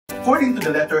According to the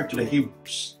letter to the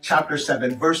Hebrews, chapter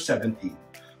 7, verse 17,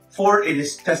 "For it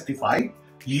is testified,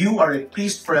 you are a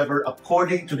priest forever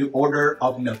according to the order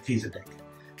of Melchizedek."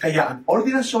 Kaya ang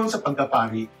ordinasyon sa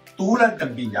pagkapari, tulad ng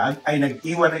binyag, ay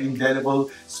nag-iwan ng indelible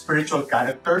spiritual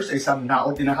character sa isang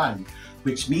naordinahan,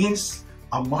 which means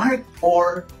a mark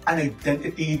or an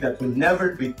identity that will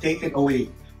never be taken away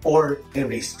or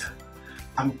erased.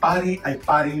 Ang pari ay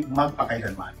pari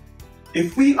magpakailanman.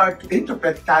 If we are to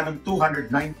interpret Canon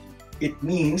 290, it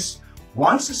means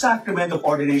once the sacrament of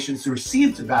ordination is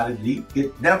received validly,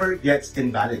 it never gets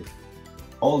invalid.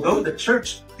 Although the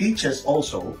Church teaches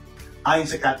also, ayon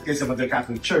sa Catechism of the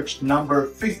Catholic Church, number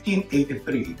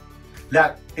 1583,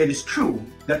 that it is true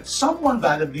that someone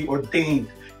validly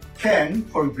ordained can,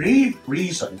 for grave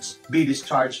reasons, be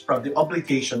discharged from the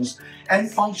obligations and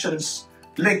functions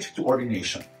linked to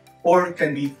ordination, or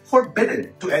can be forbidden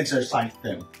to exercise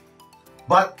them.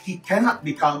 But he cannot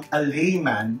become a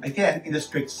layman, again, in the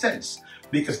strict sense,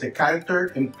 because the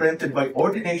character imprinted by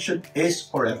ordination is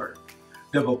forever.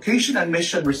 The vocation and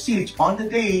mission received on the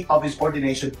day of his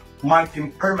ordination marked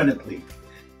him permanently.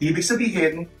 Ibig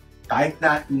sabihin, kahit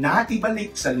na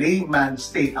naibalik sa layman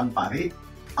state ang pari,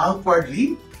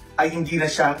 outwardly ay hindi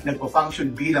na siya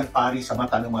nagpo-function bilang pari sa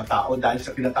mata ng mga tao dahil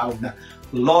sa tinatawag na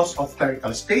loss of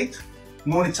clerical state,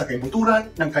 ngunit sa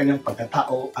kaibuturan ng kanyang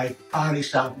pagkatao ay pari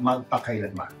siya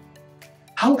magpakailanman.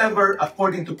 However,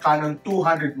 according to Canon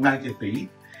 293,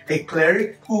 a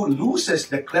cleric who loses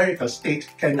the clerical state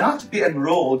cannot be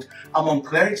enrolled among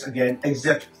clerics again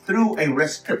except through a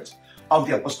rescript of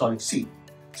the Apostolic See.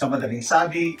 Sa madaling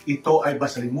sabi, ito ay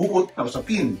basalimuot na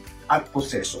usapin at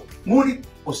proseso, ngunit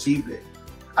posible.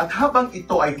 At habang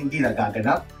ito ay hindi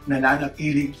nagaganap,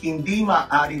 nananatiling hindi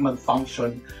maaaring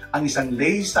mag-function ang isang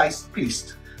lay-sized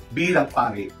priest bilang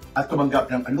pari at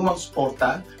tumanggap ng anumang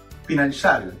suporta,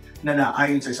 pinansyal na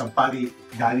naayon sa isang pari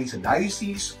galing sa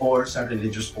diocese or sa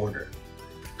religious order,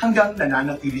 hanggang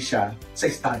nananatili siya sa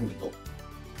estado ito.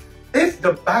 If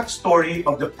the backstory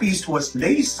of the priest who was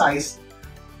lay-sized,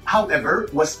 however,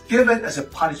 was given as a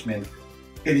punishment,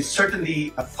 it is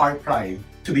certainly a far cry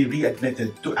to be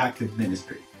readmitted to active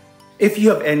ministry. If you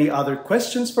have any other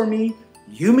questions for me,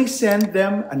 you may send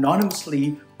them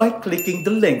anonymously by clicking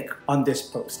the link on this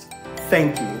post.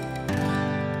 Thank you.